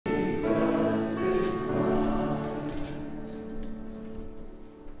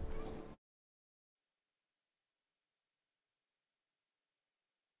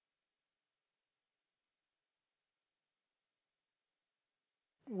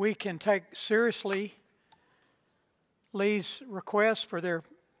we can take seriously Lee's request for their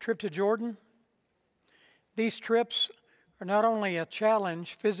trip to Jordan. These trips are not only a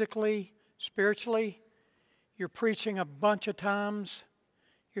challenge physically, spiritually, you're preaching a bunch of times,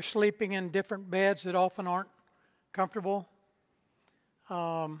 you're sleeping in different beds that often aren't comfortable.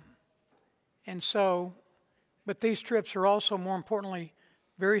 But these trips are also, more importantly,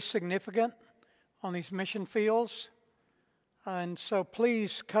 very significant on these mission fields. And so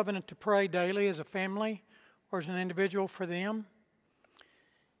please covenant to pray daily as a family or as an individual for them.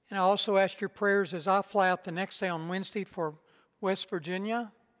 And I also ask your prayers as I fly out the next day on Wednesday for West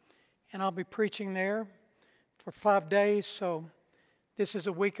Virginia. And I'll be preaching there for 5 days. So this is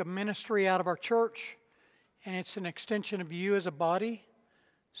a week of ministry out of our church. And it's an extension of you as a body.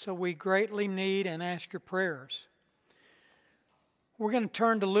 So we greatly need and ask your prayers. We're going to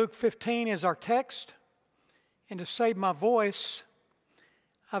turn to Luke 15 as our text. And to save my voice,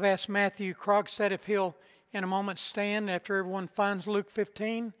 I've asked Matthew Krogstad if he'll, in a moment, stand after everyone finds Luke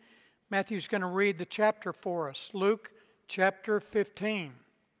 15. Matthew's going to read the chapter for us. Luke chapter 15.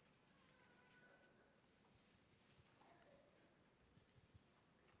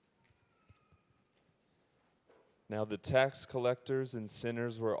 Now the tax collectors and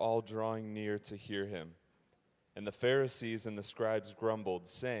sinners were all drawing near to hear him. And the Pharisees and the scribes grumbled,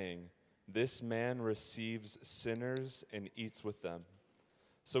 saying, "This man receives sinners and eats with them."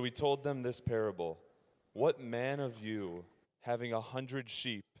 So he told them this parable. "What man of you, having 100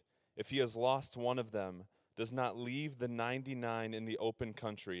 sheep, if he has lost one of them, does not leave the 99 in the open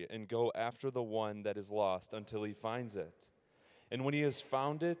country and go after the one that is lost until he finds it? And when he has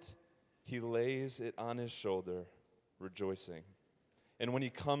found it, he lays it on his shoulder, rejoicing. And when he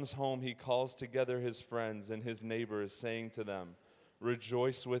comes home, he calls together his friends and his neighbors, saying to them,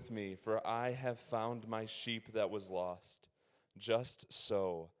 'Rejoice with me, for I have found my sheep that was lost.' Just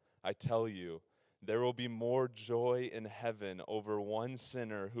so, I tell you, there will be more joy in heaven over one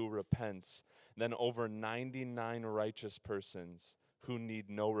sinner who repents than over 99 righteous persons who need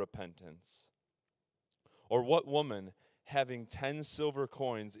no repentance. Or what woman, having 10 silver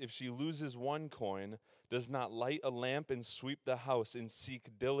coins, if she loses one coin, does not light a lamp and sweep the house and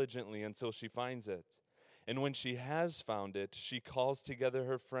seek diligently until she finds it? And when she has found it, she calls together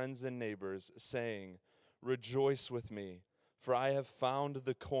her friends and neighbors, saying, 'Rejoice with me, for I have found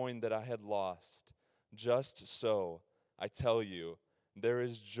the coin that I had lost.' Just so, I tell you, there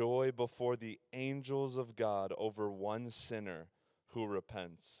is joy before the angels of God over one sinner who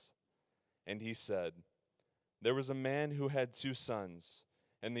repents." And he said, "There was a man who had 2 sons,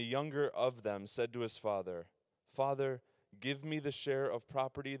 and the younger of them said to his father, 'Father, give me the share of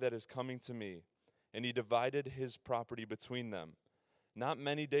property that is coming to me.' And he divided his property between them. Not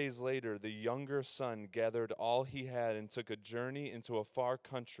many days later, the younger son gathered all he had and took a journey into a far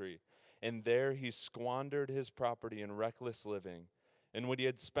country, and there he squandered his property in reckless living. And when he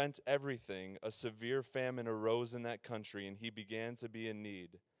had spent everything, a severe famine arose in that country, and he began to be in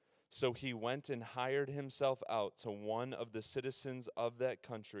need. So he went and hired himself out to one of the citizens of that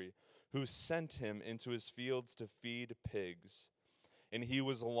country, who sent him into his fields to feed pigs. And he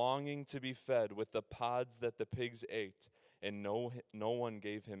was longing to be fed with the pods that the pigs ate, and no one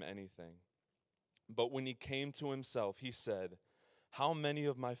gave him anything. But when he came to himself, he said, 'How many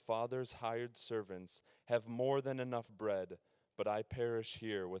of my father's hired servants have more than enough bread, but I perish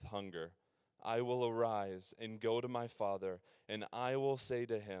here with hunger? I will arise and go to my father, and I will say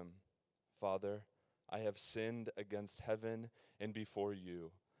to him, Father, I have sinned against heaven and before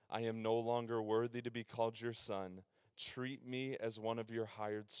you. I am no longer worthy to be called your son. Treat me as one of your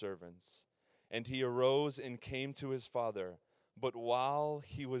hired servants.' And he arose and came to his father. But while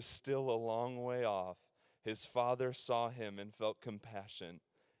he was still a long way off, his father saw him and felt compassion,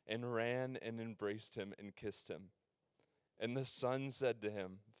 and ran and embraced him and kissed him. And the son said to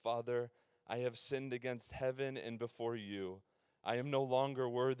him, 'Father, I have sinned against heaven and before you. I am no longer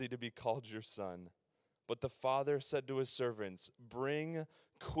worthy to be called your son.' But the father said to his servants, 'Bring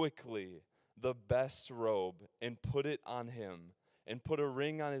quickly the best robe and put it on him, and put a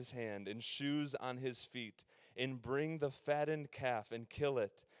ring on his hand and shoes on his feet, and bring the fattened calf and kill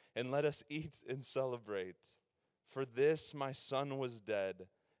it, and let us eat and celebrate. For this my son was dead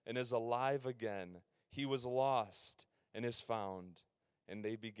and is alive again. He was lost and is found.' And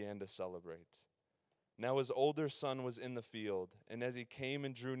they began to celebrate. Now his older son was in the field, and as he came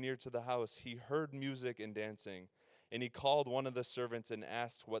and drew near to the house, he heard music and dancing. And he called one of the servants and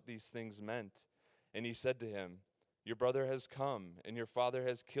asked what these things meant. And he said to him, 'Your brother has come, and your father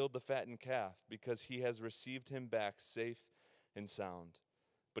has killed the fattened calf, because he has received him back safe and sound.'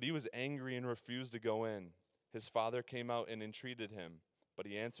 But he was angry and refused to go in. His father came out and entreated him. But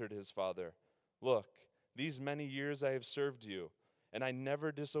he answered his father, Look, these many years I have served you, and I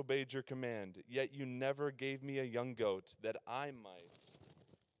never disobeyed your command, yet you never gave me a young goat that I might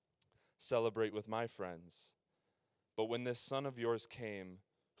celebrate with my friends. But when this son of yours came,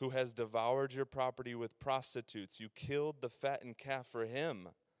 who has devoured your property with prostitutes, you killed the fattened calf for him.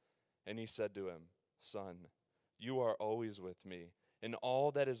 And he said to him, Son, you are always with me, and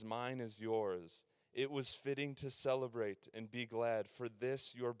all that is mine is yours. It was fitting to celebrate and be glad, for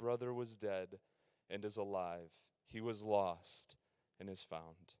this your brother was dead and is alive. He was lost and is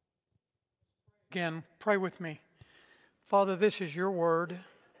found. Again, pray with me. Father, this is your word.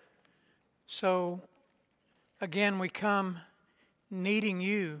 So, again, we come needing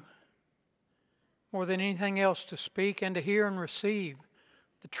you more than anything else to speak and to hear and receive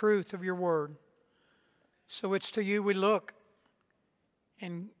the truth of your word. So it's to you we look,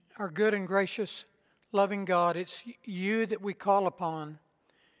 and our good and gracious, loving God, it's you that we call upon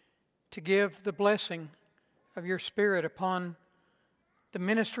to give the blessing of your Spirit upon the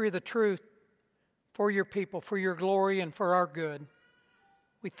ministry of the truth for your people, for your glory and for our good.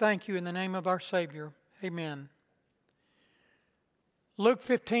 We thank you in the name of our Savior. Amen. Luke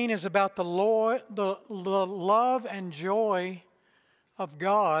 15 is about the love and joy of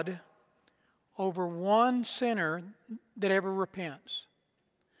God over one sinner that ever repents.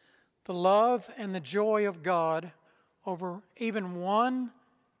 The love and the joy of God over even one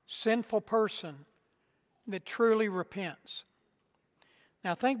sinful person that truly repents.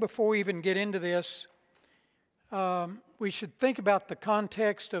 Now, I think before we even get into this, we should think about the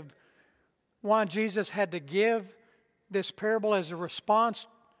context of why Jesus had to give this parable as a response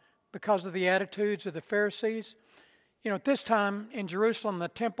because of the attitudes of the Pharisees. You know, at this time in Jerusalem, the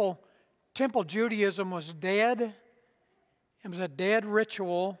temple Judaism was dead. It was a dead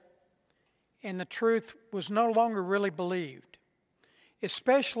ritual, and the truth was no longer really believed,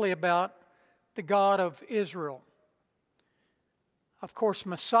 especially about the God of Israel. Of course,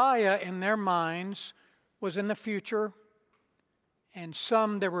 Messiah in their minds was in the future, and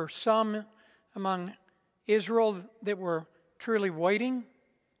there were some among Israel that were truly waiting,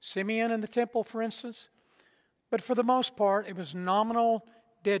 Simeon in the temple, for instance. But for the most part, it was nominal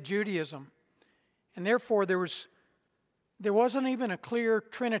dead Judaism. And therefore, there wasn't even a clear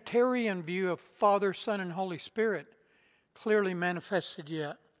Trinitarian view of Father, Son, and Holy Spirit clearly manifested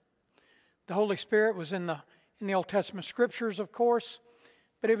yet. The Holy Spirit was in the Old Testament Scriptures, of course,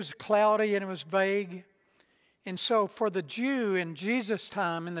 but it was cloudy and it was vague. And so for the Jew in Jesus'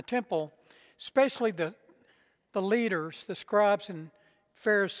 time in the temple, especially the leaders, the scribes and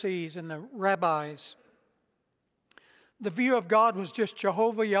Pharisees and the rabbis, the view of God was just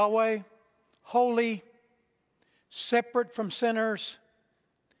Jehovah Yahweh, holy, separate from sinners,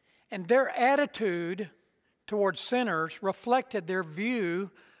 and their attitude towards sinners reflected their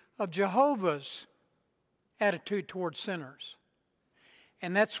view of Jehovah's attitude towards sinners.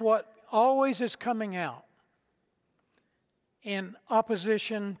 And that's what always is coming out in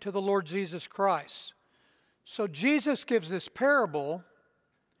opposition to the Lord Jesus Christ. So Jesus gives this parable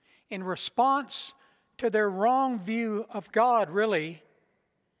in response to their wrong view of God, really,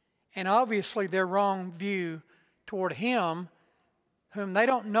 and obviously their wrong view toward Him, whom they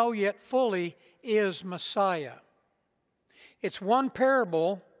don't know yet fully is Messiah. It's one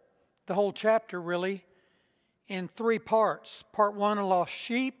parable, the whole chapter really, in three parts. Part 1, a lost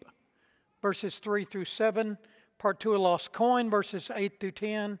sheep, verses 3 through 7. Part 2, a lost coin, verses 8 through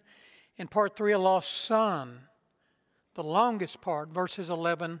 10. And part 3, a lost son, the longest part, verses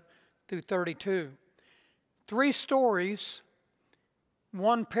 11 through 32. Three stories,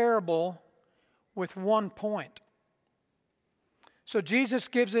 one parable with one point. So Jesus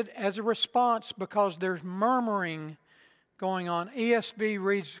gives it as a response because there's murmuring going on. ESV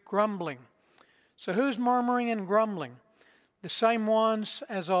reads grumbling. So who's murmuring and grumbling? The same ones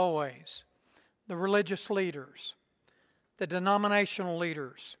as always. The religious leaders, the denominational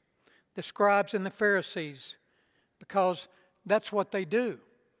leaders, the scribes and the Pharisees, because that's what they do.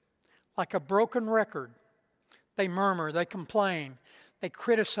 Like a broken record, they murmur, they complain, they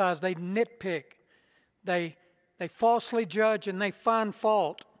criticize, they nitpick, they falsely judge and they find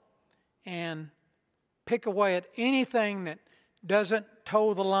fault and pick away at anything that doesn't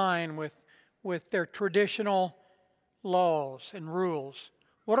toe the line with their traditional laws and rules.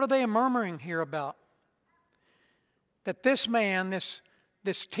 What are they murmuring here about? That this man, this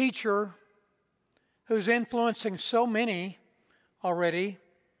teacher who's influencing so many already,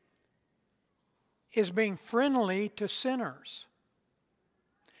 is being friendly to sinners.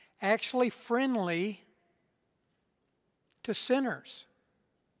 Actually friendly to sinners.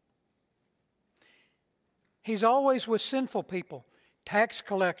 He's always with sinful people. tax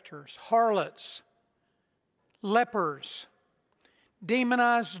collectors, harlots, lepers,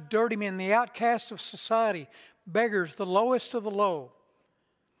 demonized, dirty men, the outcasts of society, beggars, the lowest of the low.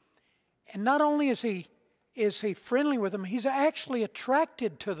 And not only is he friendly with them, he's actually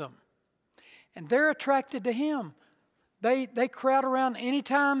attracted to them. And they're attracted to him. They crowd around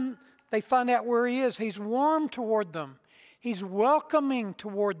anytime they find out where he is. He's warm toward them. He's welcoming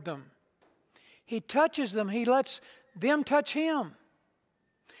toward them. He touches them. He lets them touch him.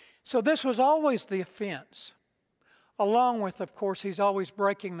 So this was always the offense. Along with, of course, he's always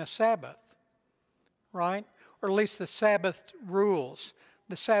breaking the Sabbath, right? Or at least the Sabbath rules,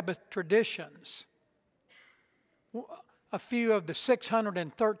 the Sabbath traditions. A few of the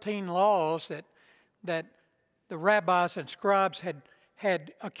 613 laws that the rabbis and scribes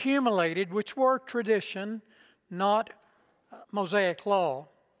had accumulated, which were tradition, not Mosaic law.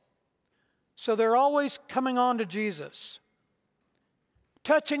 So they're always coming on to Jesus.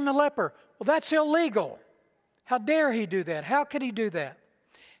 Touching the leper, well, that's illegal. How dare he do that? How could he do that?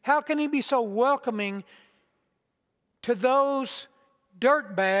 How can he be so welcoming to those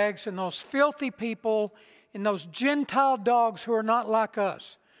dirtbags and those filthy people and those Gentile dogs who are not like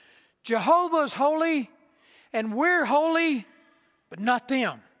us? Jehovah's holy and we're holy, but not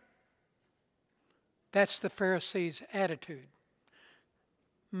them. That's the Pharisees' attitude.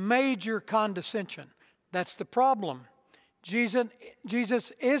 Major condescension. That's the problem.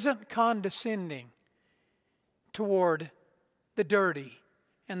 Jesus isn't condescending toward the dirty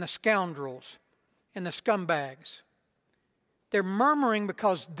and the scoundrels and the scumbags. They're murmuring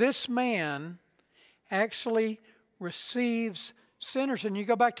because this man actually receives sinners. And you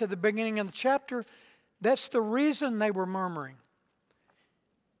go back to the beginning of the chapter, that's the reason they were murmuring.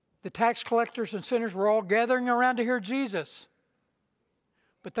 The tax collectors and sinners were all gathering around to hear Jesus.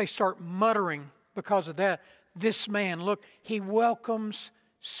 But they start muttering because of that. This man, look, he welcomes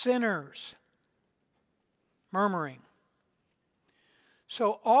sinners. Murmuring.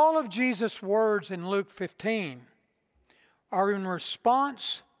 So all of Jesus' words in Luke 15 are in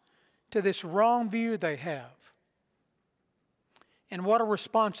response to this wrong view they have. And what a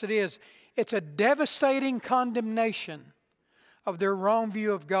response it is. It's a devastating condemnation of their wrong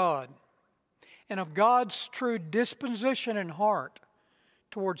view of God and of God's true disposition and heart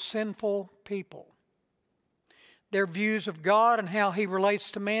towards sinful people. Their views of God and how He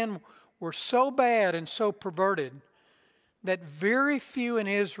relates to man were so bad and so perverted that very few in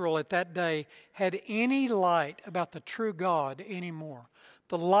Israel at that day had any light about the true God anymore.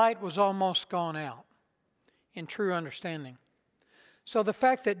 The light was almost gone out in true understanding. So the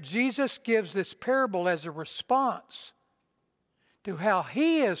fact that Jesus gives this parable as a response to how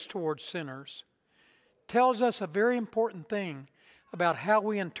He is towards sinners tells us a very important thing about how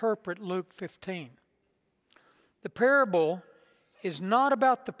we interpret Luke 15. The parable is not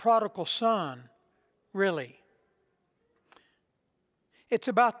about the prodigal son, really. It's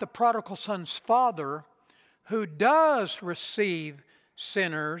about the prodigal son's father who does receive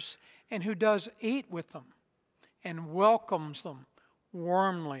sinners and who does eat with them and welcomes them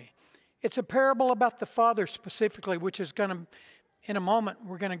warmly. It's a parable about the father specifically, which is going to, in a moment,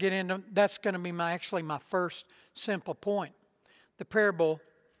 we're going to get into, that's going to be my first simple point. The parable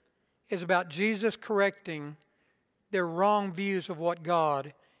is about Jesus correcting their wrong views of what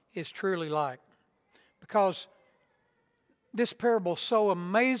God is truly like. Because this parable so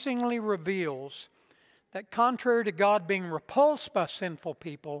amazingly reveals that contrary to God being repulsed by sinful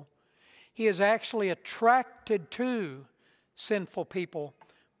people, He is actually attracted to sinful people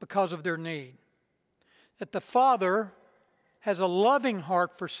because of their need. That the Father has a loving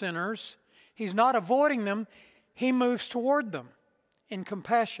heart for sinners. He's not avoiding them. He moves toward them in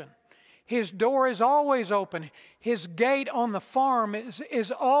compassion. His door is always open. His gate on the farm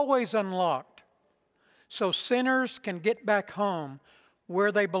is always unlocked. So sinners can get back home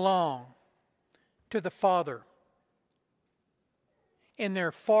where they belong, to the Father, in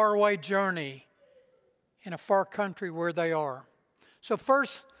their faraway journey in a far country where they are. So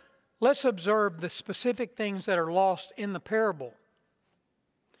first, let's observe the specific things that are lost in the parable.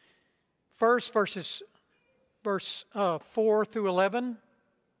 First, verse 4 through 11.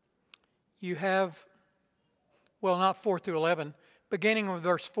 You have, well, not 4 through 11. Beginning with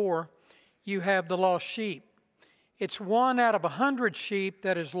verse 4, you have the lost sheep. It's 1 out of 100 sheep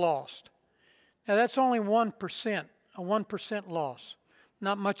that is lost. Now, that's only 1%, a 1% loss.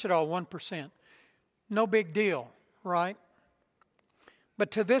 Not much at all, 1%. No big deal, right? But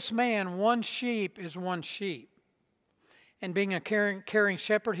to this man, 1 sheep is 1 sheep. And being a caring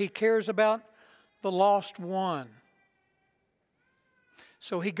shepherd, he cares about the lost one.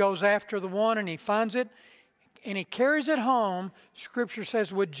 So he goes after the one and he finds it, he carries it home, Scripture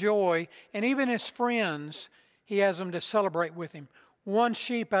says, with joy, and even his friends, he has them to celebrate with him. 1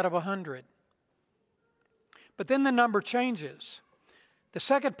 sheep out of 100. But then the number changes. The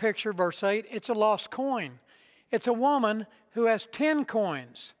second picture, verse 8, it's a lost coin. It's a woman who has 10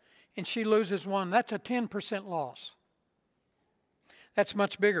 coins, and she loses one. That's a 10% loss. That's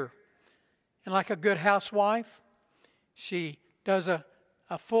much bigger. And like a good housewife, she does a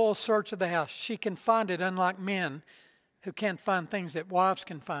full search of the house. She can find it, unlike men who can't find things that wives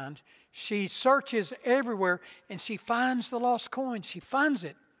can find. She searches everywhere, and she finds the lost coin. She finds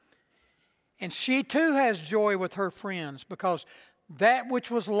it. And she too has joy with her friends, because that which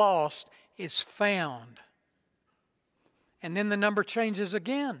was lost is found. And then the number changes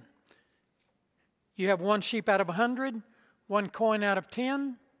again. You have 1 sheep out of 100, 1 coin out of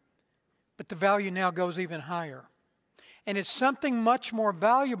 10, but the value now goes even higher. And it's something much more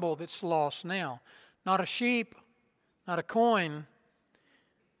valuable that's lost now. Not a sheep, not a coin,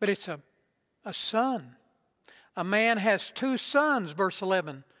 but it's a son. A man has 2 sons, verse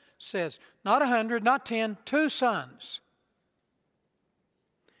 11 says. Not 100, not 10, 2 sons.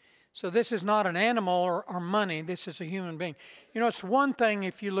 So this is not an animal or money. This is a human being. You know, it's one thing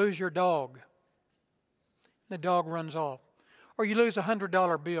if you lose your dog. The dog runs off. Or you lose a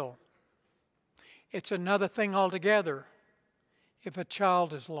 $100 bill. It's another thing altogether if a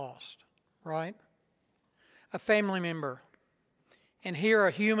child is lost, right? A family member. And here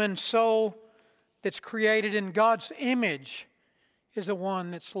a human soul that's created in God's image is the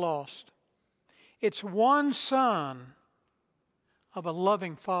one that's lost. It's one son of a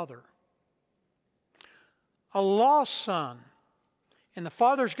loving father. A lost son. And the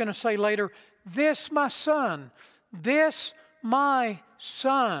father's going to say later, "This my son, this my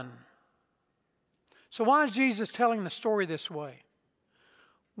son." So why is Jesus telling the story this way?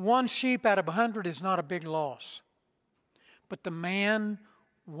 1 sheep out of 100 is not a big loss. But the man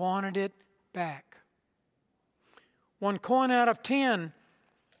wanted it back. 1 coin out of 10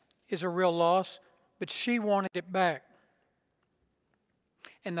 is a real loss, but she wanted it back.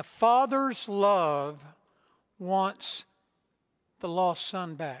 And the father's love wants the lost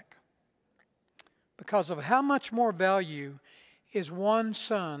son back, because of how much more value is one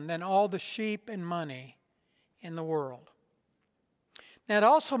son than all the sheep and money in the world. Now, it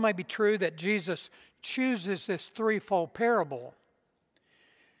also may be true that Jesus chooses this threefold parable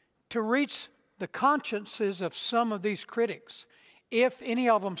to reach the consciences of some of these critics, if any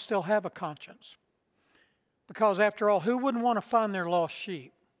of them still have a conscience. Because after all, who wouldn't want to find their lost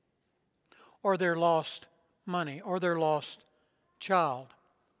sheep, or their lost money, or their lost child?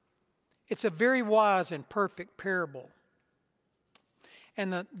 It's a very wise and perfect parable.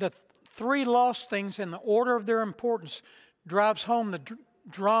 And the 3 lost things in the order of their importance drives home the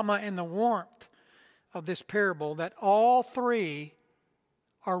drama and the warmth of this parable, that all 3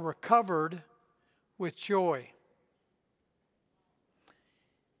 are recovered with joy.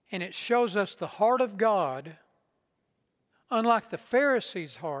 And it shows us the heart of God, unlike the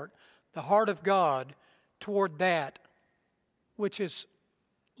Pharisees' heart, the heart of God toward that which is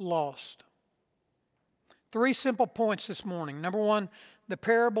lost. 3 simple points this morning. Number 1, the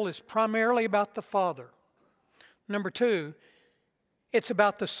parable is primarily about the Father. Number 2, it's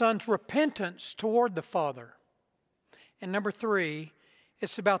about the Son's repentance toward the Father. And number 3,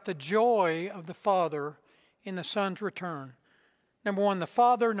 it's about the joy of the Father in the Son's return. Number 1, the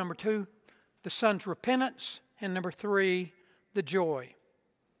Father. Number 2, the Son's repentance. And number 3, the joy.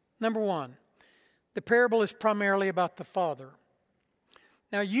 Number 1, the parable is primarily about the Father.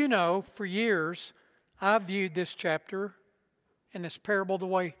 Now, you know, for years, I've viewed this chapter and this parable the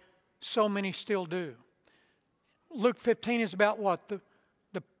way so many still do. Luke 15 is about what? The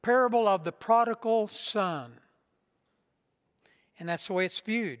parable of the prodigal son. And that's the way it's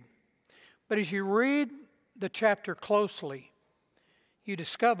viewed. But as you read the chapter closely, you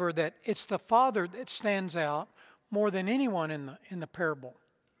discover that it's the Father that stands out more than anyone in the parable.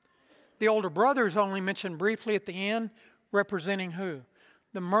 The older brother is only mentioned briefly at the end, representing who?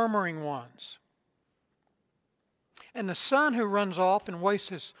 The murmuring ones. And the son who runs off and wastes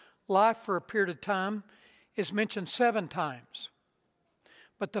his life for a period of time is mentioned 7 times.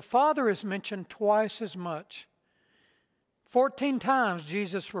 But the Father is mentioned twice as much. 14 times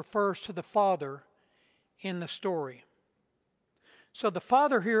Jesus refers to the Father in the story. So the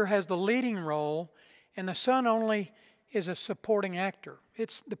Father here has the leading role, and the Son only is a supporting actor.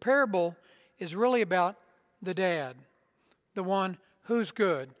 The parable is really about the dad, the one who's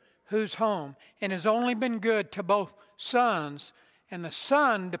good, who's home, and has only been good to both sons, and the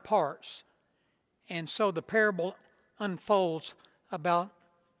son departs. And so the parable unfolds about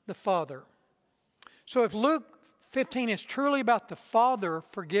the Father. So if Luke 15 is truly about the Father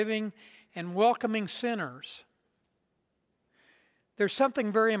forgiving and welcoming sinners, there's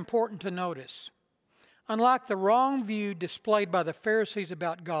something very important to notice. Unlike the wrong view displayed by the Pharisees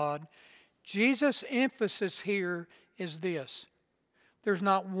about God, Jesus' emphasis here is this: there's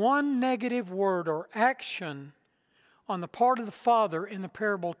not one negative word or action on the part of the Father in the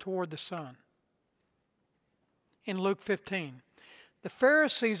parable toward the Son. In Luke 15, the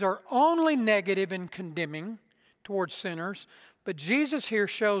Pharisees are only negative in condemning towards sinners, but Jesus here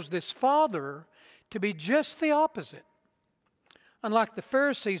shows this Father to be just the opposite. Unlike the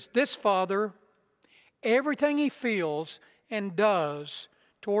Pharisees, this Father, everything He feels and does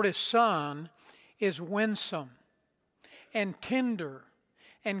toward His Son is winsome and tender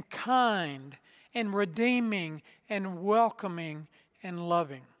and kind and redeeming and welcoming and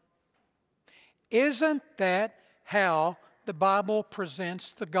loving. Isn't that how the Bible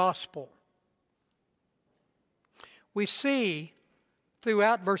presents the gospel? We see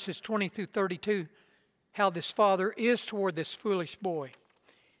throughout verses 20 through 32 how this father is toward this foolish boy.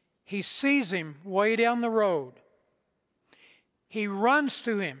 He sees him way down the road. He runs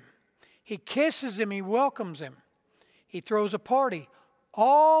to him. He kisses him. He welcomes him. He throws a party,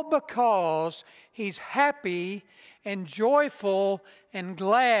 all because he's happy and joyful and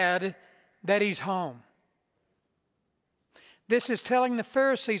glad that he's home. This is telling the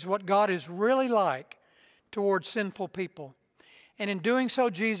Pharisees what God is really like towards sinful people. And in doing so,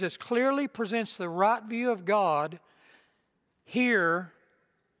 Jesus clearly presents the right view of God here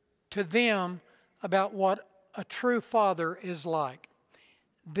to them about what a true father is like.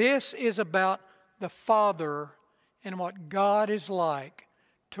 This is about the Father and what God is like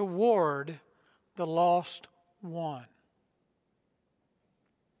toward the lost one.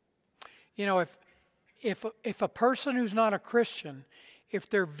 You know, if a person who's not a Christian, if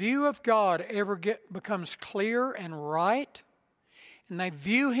their view of God ever becomes clear and right, and they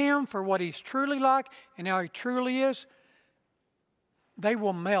view Him for what He's truly like and how He truly is, they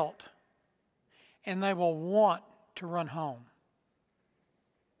will melt and they will want to run home.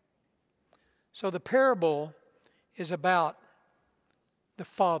 So the parable is about the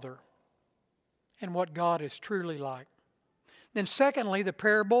Father and what God is truly like. Then secondly, the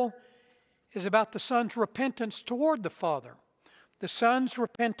parable is about the Son's repentance toward the Father. The Son's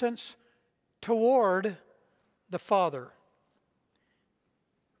repentance toward the Father.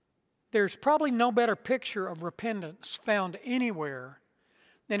 There's probably no better picture of repentance found anywhere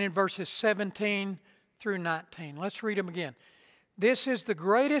than in verses 17 through 19. Let's read them again. This is the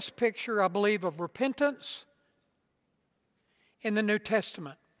greatest picture, I believe, of repentance in the New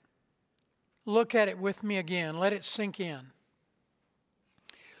Testament. Look at it with me again. Let it sink in.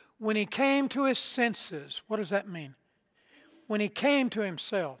 When he came to his senses, what does that mean? When he came to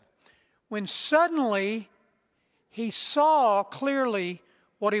himself. When suddenly he saw clearly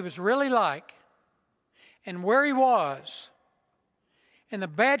what he was really like and where he was and the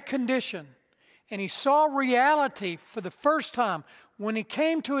bad condition. And he saw reality for the first time. When he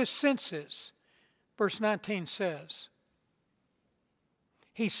came to his senses, verse 19 says,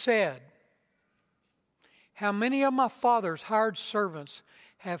 he said, "How many of my father's hired servants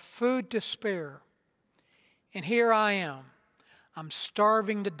have food to spare? And here I am. I'm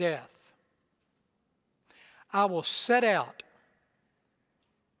starving to death. I will set out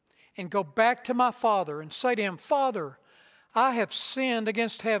and go back to my father and say to him, Father, I have sinned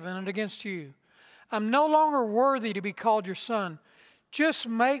against heaven and against you. I'm no longer worthy to be called your son. Just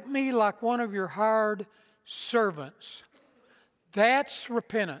make me like one of your hired servants." That's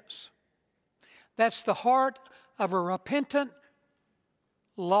repentance. That's the heart of a repentant,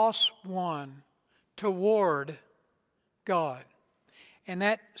 lost one toward God. And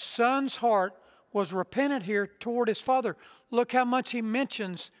that son's heart was repentant here toward his father. Look how much he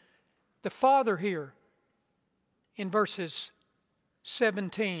mentions the father here in verses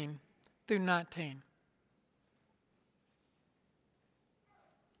 17 through 19.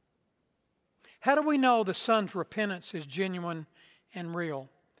 How do we know the son's repentance is genuine and real?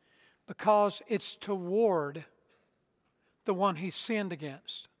 Because it's toward the one he's sinned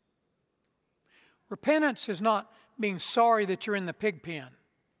against. Repentance is not being sorry that you're in the pig pen.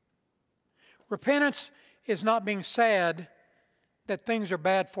 Repentance is not being sad that things are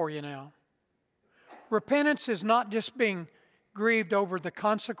bad for you now. Repentance is not just being grieved over the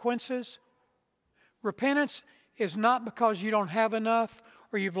consequences. Repentance is not because you don't have enough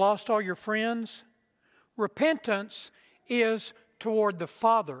or you've lost all your friends. Repentance is toward the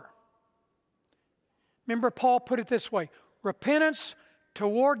Father. Remember, Paul put it this way: repentance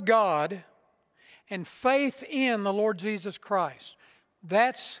toward God and faith in the Lord Jesus Christ.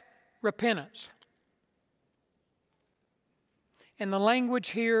 That's repentance. And the language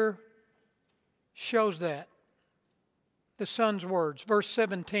here shows that. The son's words, verse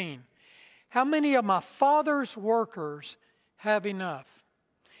 17. How many of my father's workers have enough?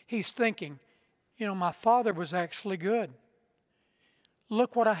 He's thinking, my father was actually good.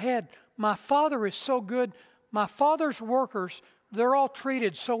 Look what I had. My father is so good. My father's workers, they're all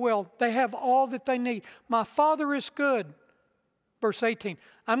treated so well. They have all that they need. My father is good. Verse 18.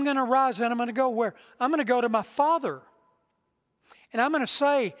 I'm going to rise and I'm going to go where? I'm going to go to my father. And I'm going to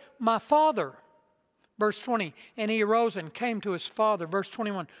say, my father. Verse 20. And he arose and came to his father. Verse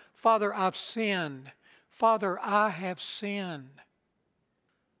 21. Father, I've sinned. Father, I have sinned.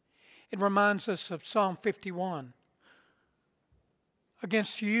 It reminds us of Psalm 51.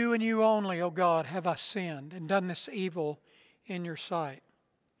 Against you and you only, O God, have I sinned and done this evil in your sight.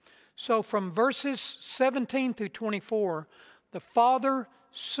 So from verses 17 through 24, the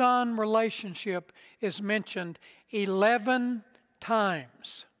father-son relationship is mentioned 11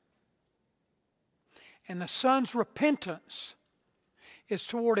 times. And the son's repentance is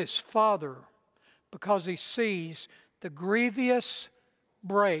toward his father because he sees the grievous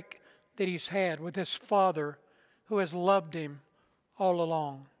break that he's had with his father who has loved him all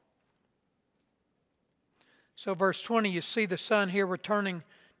along. So verse 20, you see the son here returning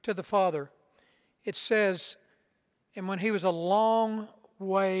to the father. It says, and when he was a long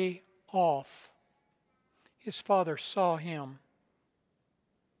way off, his father saw him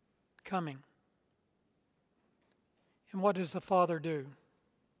coming. And what does the father do?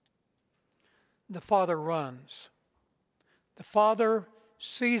 The father runs. The father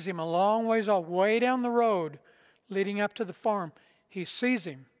sees him a long ways off, way down the road leading up to the farm. He sees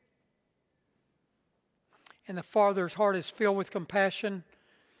him. And the father's heart is filled with compassion.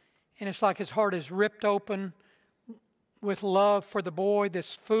 And it's like his heart is ripped open with love for the boy,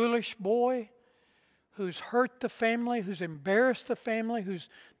 this foolish boy who's hurt the family, who's embarrassed the family, who's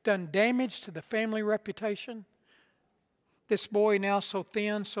done damage to the family reputation. This boy now so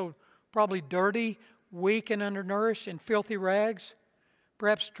thin, so probably dirty, weak and undernourished, in filthy rags,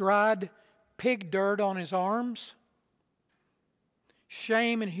 perhaps dried pig dirt on his arms,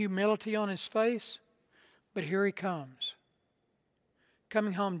 shame and humility on his face. But here he comes,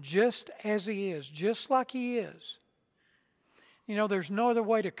 coming home just as he is, just like he is. There's no other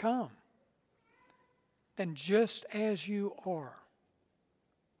way to come than just as you are.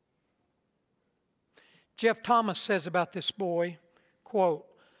 Jeff Thomas says about this boy, quote,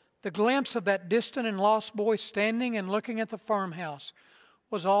 the glimpse of that distant and lost boy standing and looking at the farmhouse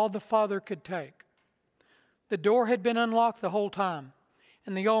was all the father could take. The door had been unlocked the whole time,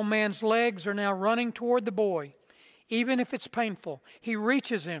 and the old man's legs are now running toward the boy, even if it's painful. He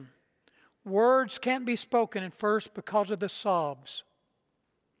reaches him. Words can't be spoken at first because of the sobs.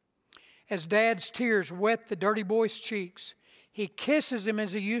 As Dad's tears wet the dirty boy's cheeks, he kisses him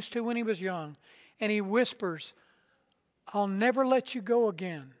as he used to when he was young, and he whispers, I'll never let you go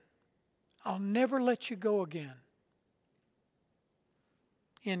again. I'll never let you go again.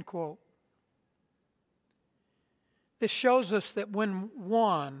 End quote. This shows us that when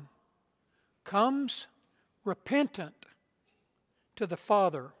one comes repentant to the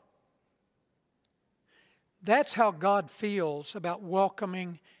Father, that's how God feels about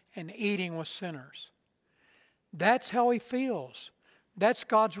welcoming and eating with sinners. That's how He feels. That's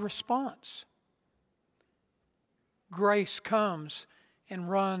God's response. Grace comes and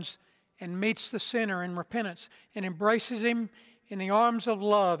runs and meets the sinner in repentance and embraces him in the arms of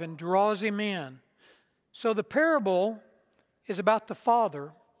love and draws him in. So the parable is about the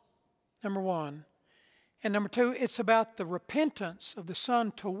Father, number one. And number two, it's about the repentance of the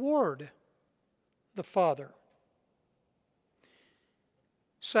Son toward the Father.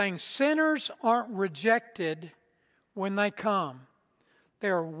 Saying sinners aren't rejected when they come. They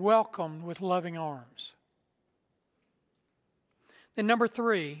are welcomed with loving arms. Then number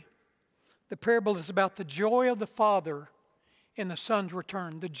three, the parable is about the joy of the Father in the Son's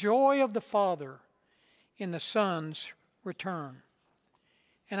return. The joy of the Father in the Son's return.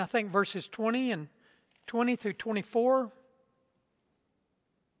 And I think verses 20 through 24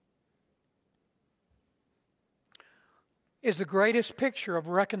 is the greatest picture of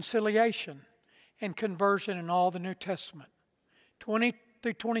reconciliation and conversion in all the New Testament. 20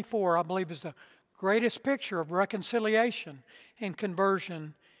 through 24, I believe, is the greatest picture of reconciliation and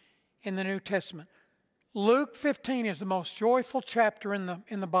conversion in the New Testament. Luke 15 is the most joyful chapter in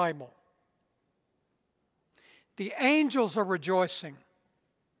the Bible. The angels are rejoicing.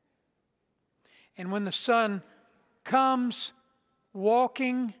 And when the Son comes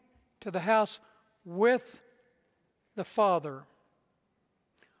walking to the house with the Father,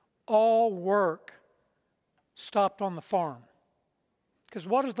 all work stopped on the farm. Because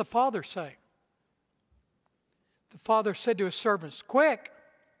what does the Father say? The Father said to his servants, quick.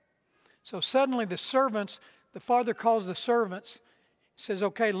 So suddenly the Father calls the servants, says,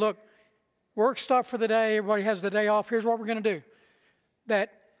 okay, look, work stopped for the day. Everybody has the day off. Here's what we're going to do.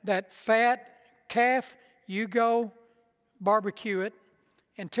 That fat calf, you go barbecue it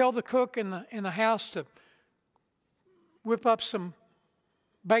and tell the cook in the house to whip up some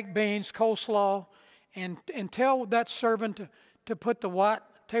baked beans, coleslaw, and tell that servant to put the white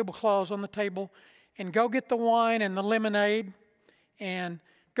tablecloths on the table, and go get the wine and the lemonade, and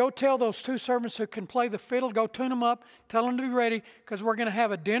go tell those two servants who can play the fiddle, go tune them up, tell them to be ready, because we're going to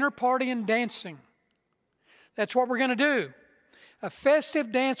have a dinner party and dancing. That's what we're going to do. A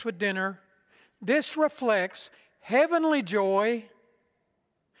festive dance with dinner. This reflects heavenly joy,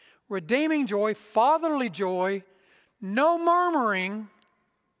 redeeming joy, fatherly joy, no murmuring,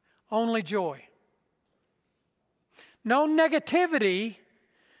 only joy. No negativity,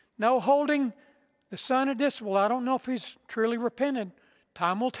 no holding the son at distance. Well, I don't know if he's truly repented.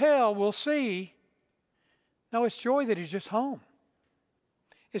 Time will tell. We'll see. No, it's joy that he's just home.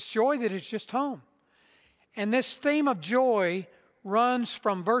 It's joy that he's just home. And this theme of joy runs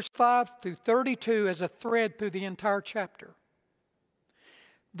from verse 5 through 32 as a thread through the entire chapter.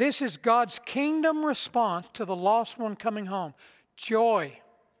 This is God's kingdom response to the lost one coming home. Joy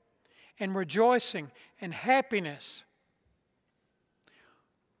and rejoicing and happiness.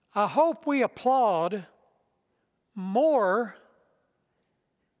 I hope we applaud more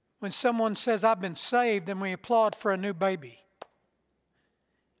when someone says, I've been saved, than we applaud for a new baby.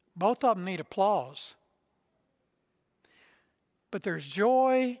 Both of them need applause. But there's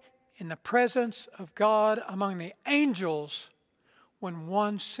joy in the presence of God among the angels when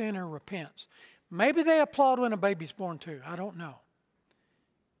one sinner repents. Maybe they applaud when a baby's born too. I don't know.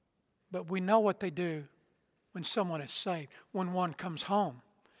 But we know what they do when someone is saved, when one comes home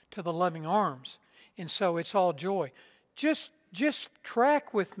to the loving arms. And so it's all joy. Just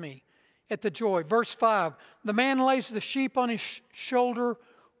track with me at the joy. Verse 5, the man lays the sheep on his shoulder,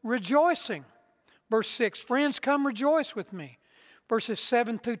 rejoicing. Verse 6, friends, come rejoice with me. Verses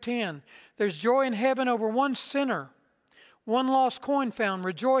 7 through 10, there's joy in heaven over one sinner. One lost coin found,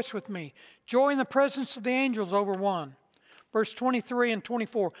 rejoice with me. Joy in the presence of the angels over one. Verse 23 and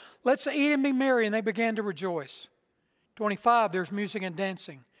 24, let's eat and be merry, and they began to rejoice. 25, there's music and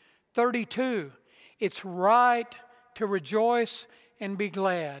dancing. 32, it's right to rejoice and be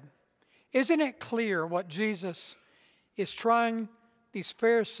glad. Isn't it clear what Jesus is trying these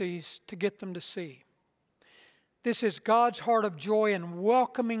Pharisees to get them to see? This is God's heart of joy and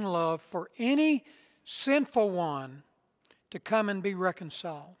welcoming love for any sinful one to come and be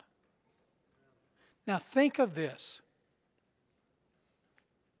reconciled. Now think of this.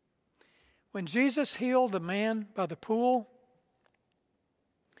 When Jesus healed the man by the pool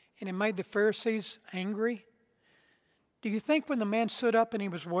and it made the Pharisees angry, do you think when the man stood up and he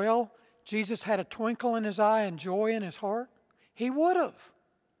was well, Jesus had a twinkle in his eye and joy in his heart? He would have.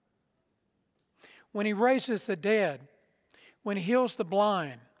 When he raises the dead, when he heals the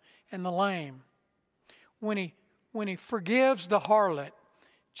blind and the lame, when he forgives the harlot,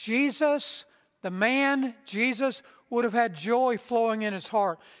 Jesus, the man, Jesus, would have had joy flowing in his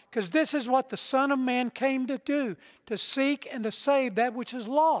heart. Because this is what the Son of Man came to do, to seek and to save that which is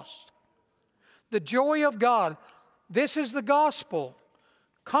lost. The joy of God. This is the gospel,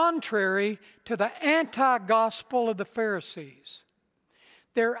 contrary to the anti-gospel of the Pharisees.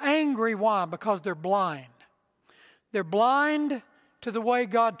 They're angry. Why? Because they're blind. They're blind to the way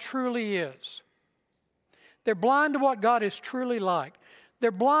God truly is. They're blind to what God is truly like.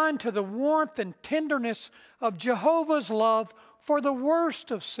 They're blind to the warmth and tenderness of Jehovah's love for the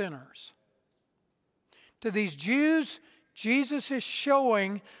worst of sinners. To these Jews, Jesus is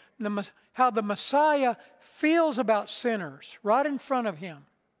showing how the Messiah feels about sinners right in front of him.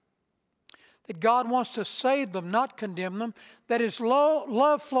 That God wants to save them, not condemn them. That His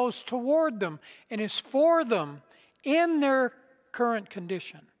love flows toward them and is for them in their current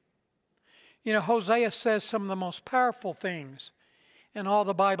condition. You know, Hosea says some of the most powerful things in all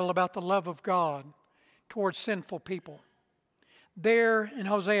the Bible about the love of God towards sinful people. There in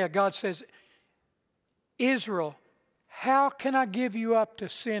Hosea, God says, Israel, how can I give you up to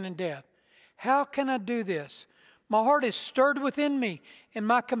sin and death? How can I do this? My heart is stirred within me, and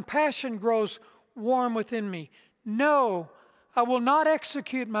my compassion grows warm within me. No, I will not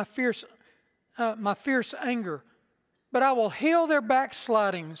execute my fierce anger, but I will heal their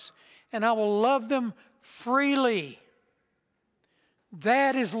backslidings, and I will love them freely.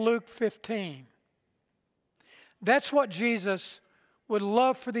 That is Luke 15. That's what Jesus would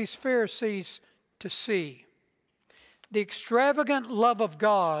love for these Pharisees to see. the extravagant love of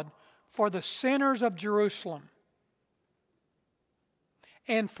God for the sinners of Jerusalem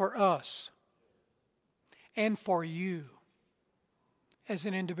and for us and for you as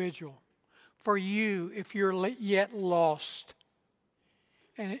an individual. For you, if you're yet lost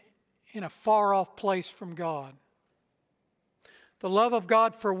and in a far-off place from God. The love of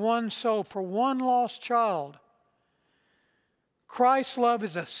God for one soul, for one lost child. Christ's love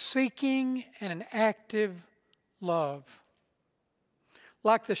is a seeking and an active love.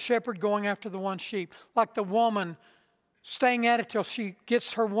 Like the shepherd going after the one sheep. Like the woman staying at it till she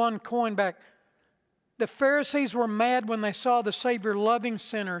gets her one coin back. The Pharisees were mad when they saw the Savior loving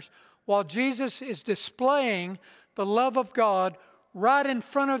sinners, while Jesus is displaying the love of God right in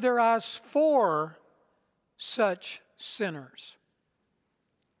front of their eyes for such sinners.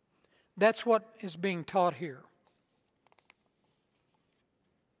 That's what is being taught here.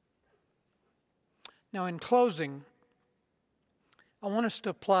 Now, in closing, I want us to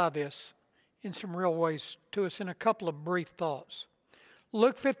apply this in some real ways to us in a couple of brief thoughts.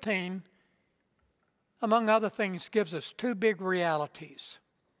 Luke 15, among other things, gives us two big realities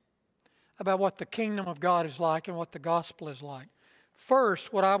about what the kingdom of God is like and what the gospel is like.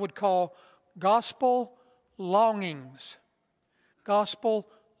 First, what I would call gospel longings. Gospel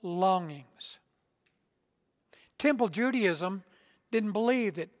longings. Temple Judaism didn't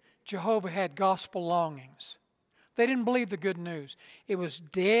believe that Jehovah had gospel longings. They didn't believe the good news. It was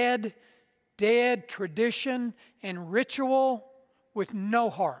dead tradition and ritual with no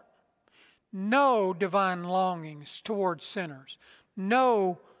heart. No divine longings towards sinners.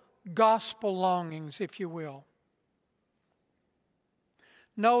 No gospel longings, if you will.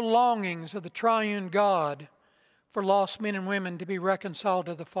 No longings of the triune God for lost men and women to be reconciled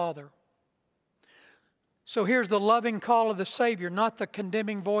to the Father. So here's the loving call of the Savior, not the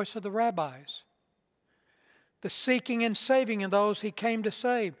condemning voice of the rabbis. The seeking and saving of those He came to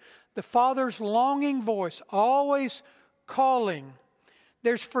save. The Father's longing voice, always calling.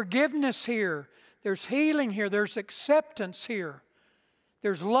 There's forgiveness here. There's healing here. There's acceptance here.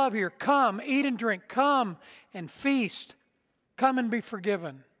 There's love here. Come, eat and drink. Come and feast. Come and be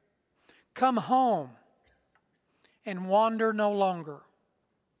forgiven. Come home and wander no longer.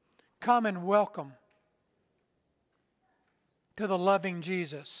 Come and welcome to the loving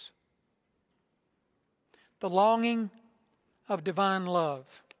Jesus. The longing of divine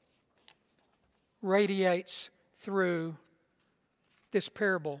love radiates through this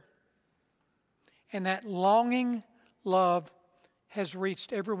parable. And that longing love has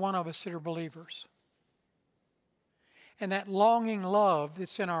reached every one of us that are believers. And that longing love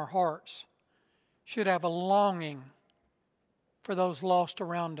that's in our hearts should have a longing for those lost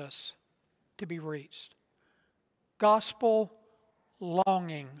around us to be reached. Gospel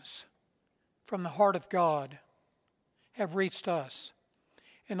longings from the heart of God have reached us.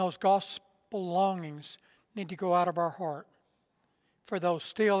 And those gospel longings need to go out of our heart for those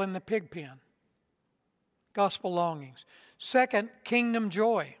still in the pig pen. Gospel longings. Second, kingdom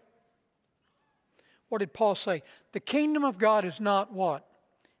joy. What did Paul say? The kingdom of God is not what?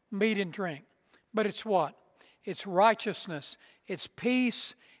 Meat and drink. But it's what? It's righteousness, it's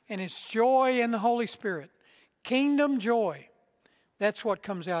peace, and it's joy in the Holy Spirit. Kingdom joy. That's what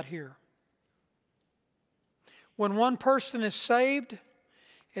comes out here. When one person is saved,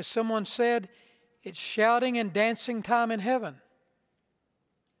 as someone said, it's shouting and dancing time in heaven.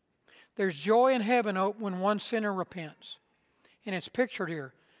 There's joy in heaven when one sinner repents. And it's pictured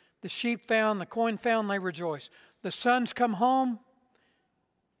here. The sheep found, the coin found, they rejoice. The sons come home,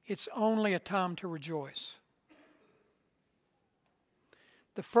 it's only a time to rejoice.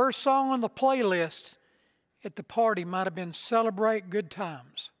 The first song on the playlist at the party might have been Celebrate Good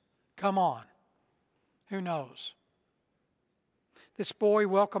Times. Come on. Who knows? This boy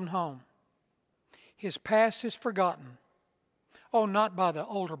welcomed home. His past is forgotten. Oh, not by the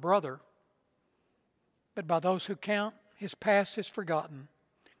older brother, but by those who count. His past is forgotten,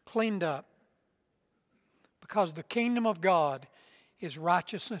 cleaned up, because the kingdom of God is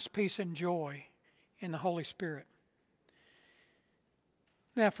righteousness, peace, and joy in the Holy Spirit.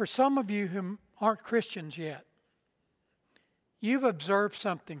 Now, for some of you who aren't Christians yet, you've observed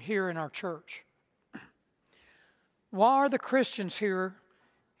something here in our church. Why are the Christians here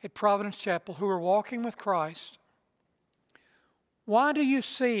at Providence Chapel who are walking with Christ, why do you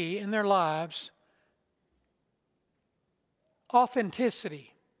see in their lives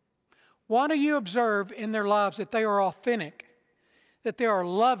authenticity? Why do you observe in their lives that they are authentic, that they are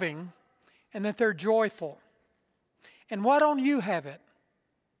loving, and that they're joyful? And why don't you have it?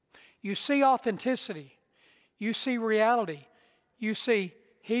 You see authenticity. You see reality. You see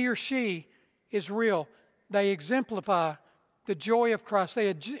he or she is real. They exemplify the joy of Christ. They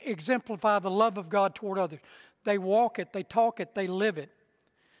exemplify the love of God toward others. They walk it, they talk it, they live it.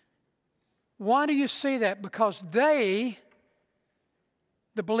 Why do you see that? Because they,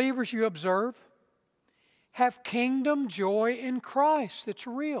 the believers you observe, have kingdom joy in Christ that's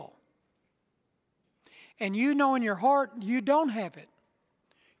real. And you know in your heart you don't have it.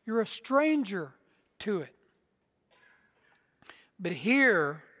 You're a stranger to it. But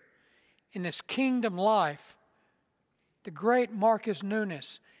here, in this kingdom life, the great mark is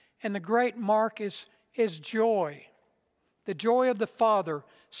newness. And the great mark is joy. The joy of the Father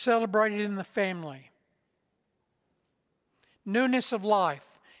celebrated in the family. Newness of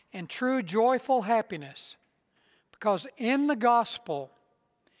life and true joyful happiness. Because in the gospel,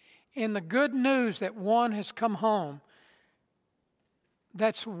 in the good news that one has come home,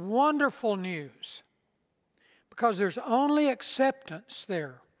 that's wonderful news. Because there's only acceptance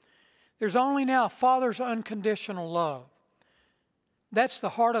there. There's only now Father's unconditional love. That's the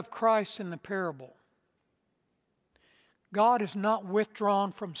heart of Christ in the parable. God is not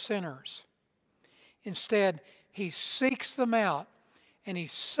withdrawn from sinners. Instead, He seeks them out and He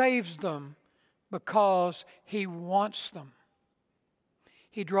saves them because He wants them.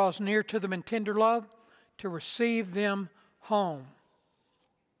 He draws near to them in tender love to receive them home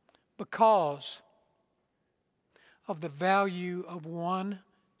because of the value of one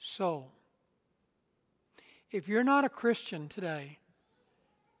soul. If you're not a Christian today,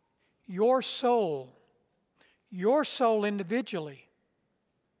 your soul individually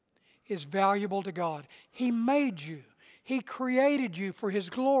is valuable to God. He made you. He created you for His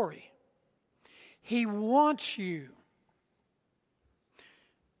glory. He wants you.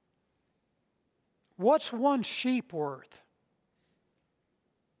 What's one sheep worth?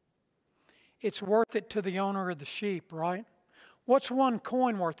 It's worth it to the owner of the sheep, right? What's one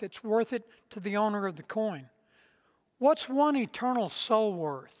coin worth? It's worth it to the owner of the coin. What's one eternal soul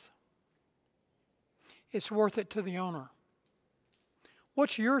worth? It's worth it to the owner.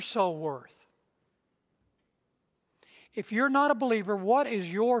 What's your soul worth? If you're not a believer, what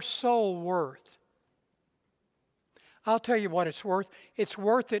is your soul worth? I'll tell you what it's worth. It's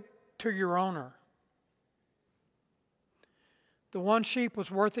worth it to your owner. The one sheep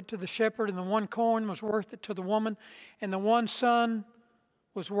was worth it to the shepherd, and the one coin was worth it to the woman, and the one son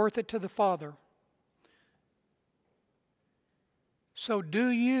was worth it to the father. So do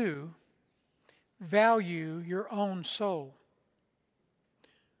you value your own soul?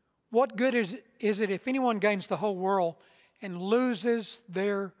 What good is it if anyone gains the whole world and loses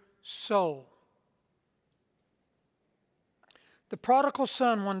their soul? The prodigal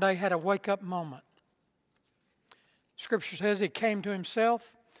son one day had a wake-up moment. Scripture says he came to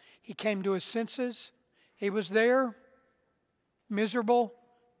himself. He came to his senses. He was there, miserable,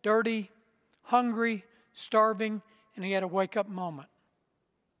 dirty, hungry, starving, and he had a wake-up moment.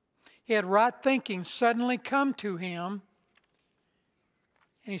 He had right thinking suddenly come to him,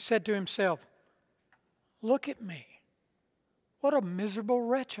 and he said to himself, "Look at me. What a miserable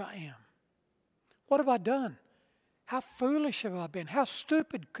wretch I am. What have I done? How foolish have I been? How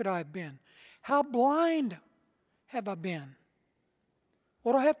stupid could I have been? How blind have I been?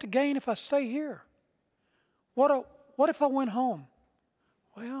 What do I have to gain if I stay here? What if I went home?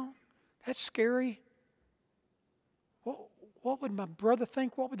 Well, that's scary. What would my brother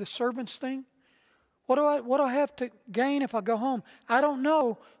think? What would the servants think? What do I have to gain if I go home? I don't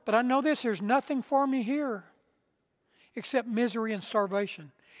know, but I know this: there's nothing for me here except misery and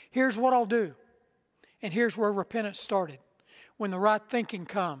starvation. Here's what I'll do." And here's where repentance started. When the right thinking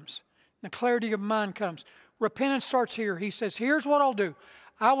comes, the clarity of mind comes. Repentance starts here. He says, here's what I'll do.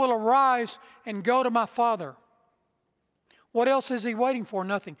 I will arise and go to my father. What else is he waiting for?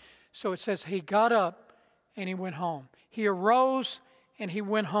 Nothing. So it says he got up and he went home. He arose and he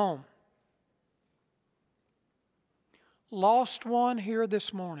went home. Lost one here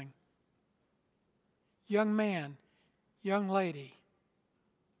this morning. Young man, young lady.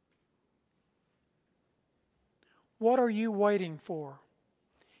 What are you waiting for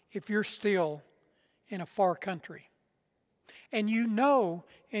if you're still in a far country? And you know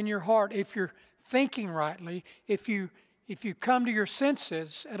in your heart, if you're thinking rightly, if you come to your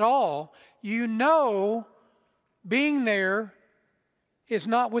senses at all, you know being there is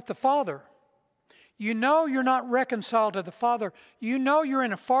not with the Father. You know you're not reconciled to the Father. You know you're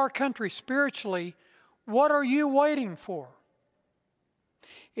in a far country spiritually. What are you waiting for?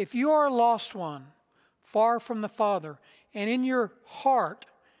 If you are a lost one, far from the Father, and in your heart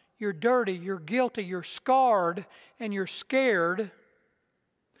you're dirty, you're guilty, you're scarred, and you're scared,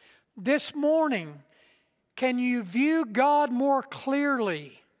 this morning, can you view God more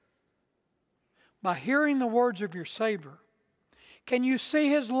clearly by hearing the words of your Savior? Can you see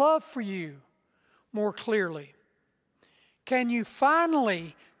His love for you more clearly? Can you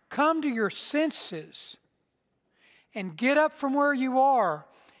finally come to your senses and get up from where you are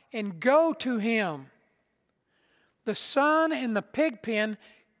and go to Him? The son in the pig pen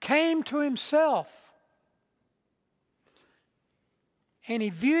came to himself, and he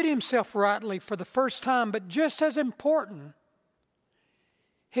viewed himself rightly for the first time, but just as important,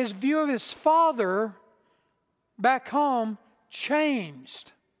 his view of his father back home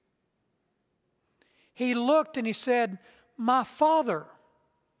changed. He looked and he said, my father,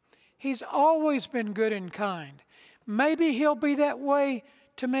 he's always been good and kind. Maybe he'll be that way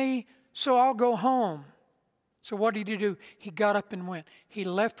to me, so I'll go home. So what did he do? He got up and went. He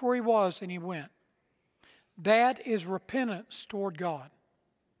left where he was and he went. That is repentance toward God.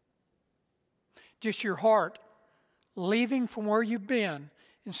 Just your heart leaving from where you've been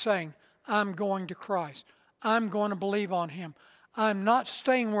and saying, I'm going to Christ. I'm going to believe on Him. I'm not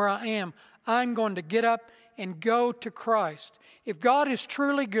staying where I am. I'm going to get up and go to Christ. If God is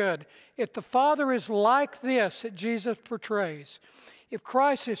truly good, if the Father is like this that Jesus portrays, if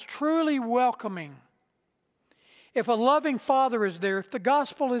Christ is truly welcoming, if a loving Father is there, if the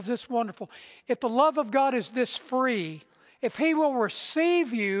gospel is this wonderful, if the love of God is this free, if He will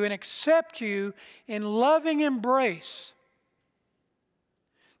receive you and accept you in loving embrace,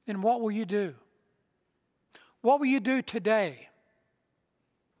 then what will you do? What will you do today?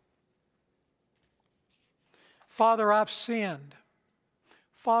 Father, I've sinned.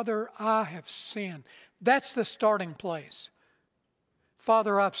 Father, I have sinned. That's the starting place.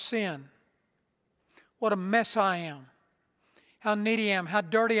 Father, I've sinned. What a mess I am. How needy I am. How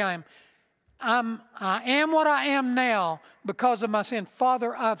dirty I am. I am what I am now because of my sin.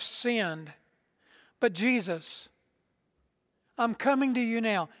 Father, I've sinned. But Jesus, I'm coming to you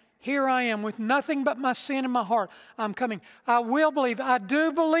now. Here I am with nothing but my sin in my heart. I'm coming. I will believe. I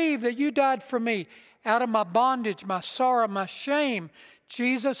do believe that you died for me. Out of my bondage, my sorrow, my shame.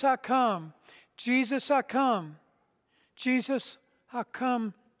 Jesus, I come. Jesus, I come. Jesus, I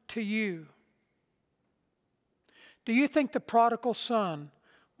come to you. Do you think the prodigal son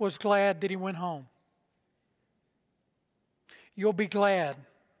was glad that he went home? You'll be glad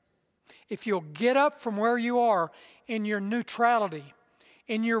if you'll get up from where you are in your neutrality,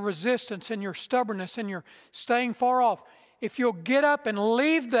 in your resistance, in your stubbornness, in your staying far off. If you'll get up and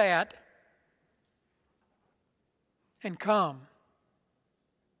leave that and come,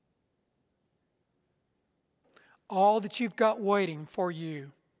 all that you've got waiting for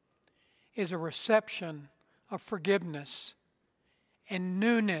you is a reception of forgiveness and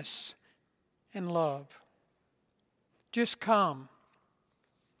newness and love. Just come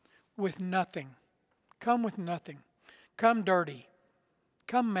with nothing. Come with nothing. Come dirty.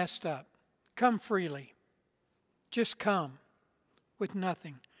 Come messed up. Come freely. Just come with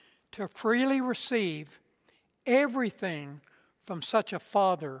nothing to freely receive everything from such a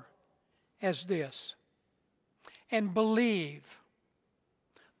Father as this, and believe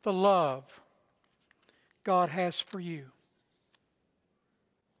the love God has for you.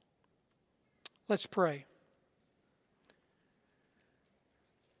 Let's pray.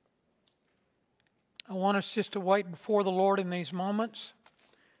 I want us just to wait before the Lord in these moments.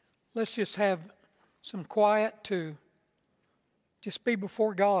 Let's just have some quiet to just be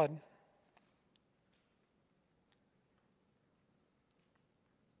before God.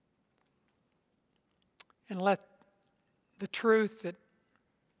 And let the truth that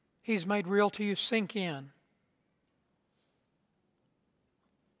He's made real to you sink in.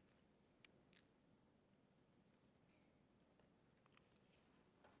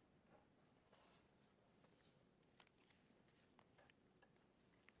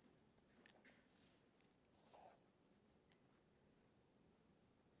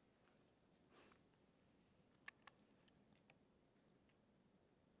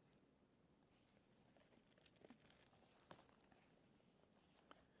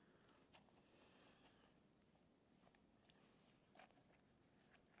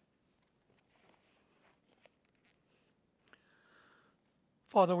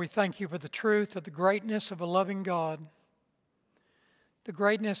 Father, we thank you for the truth of the greatness of a loving God, the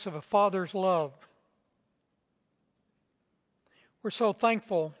greatness of a Father's love. We're so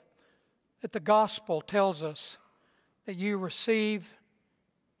thankful that the gospel tells us that you receive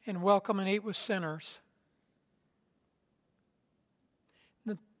and welcome and eat with sinners.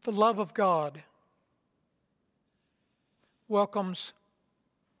 The love of God welcomes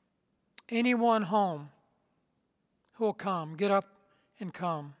anyone home who will come. Get up and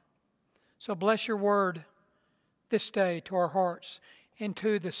come. So bless your word this day to our hearts and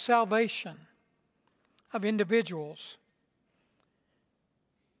to the salvation of individuals.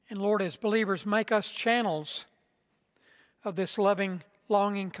 And Lord, as believers, make us channels of this loving,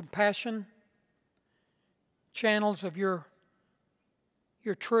 longing compassion, channels of your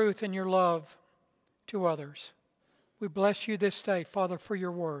truth and your love to others. We bless you this day, Father, for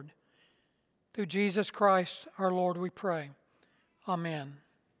your word. Through Jesus Christ, our Lord, we pray. Amen.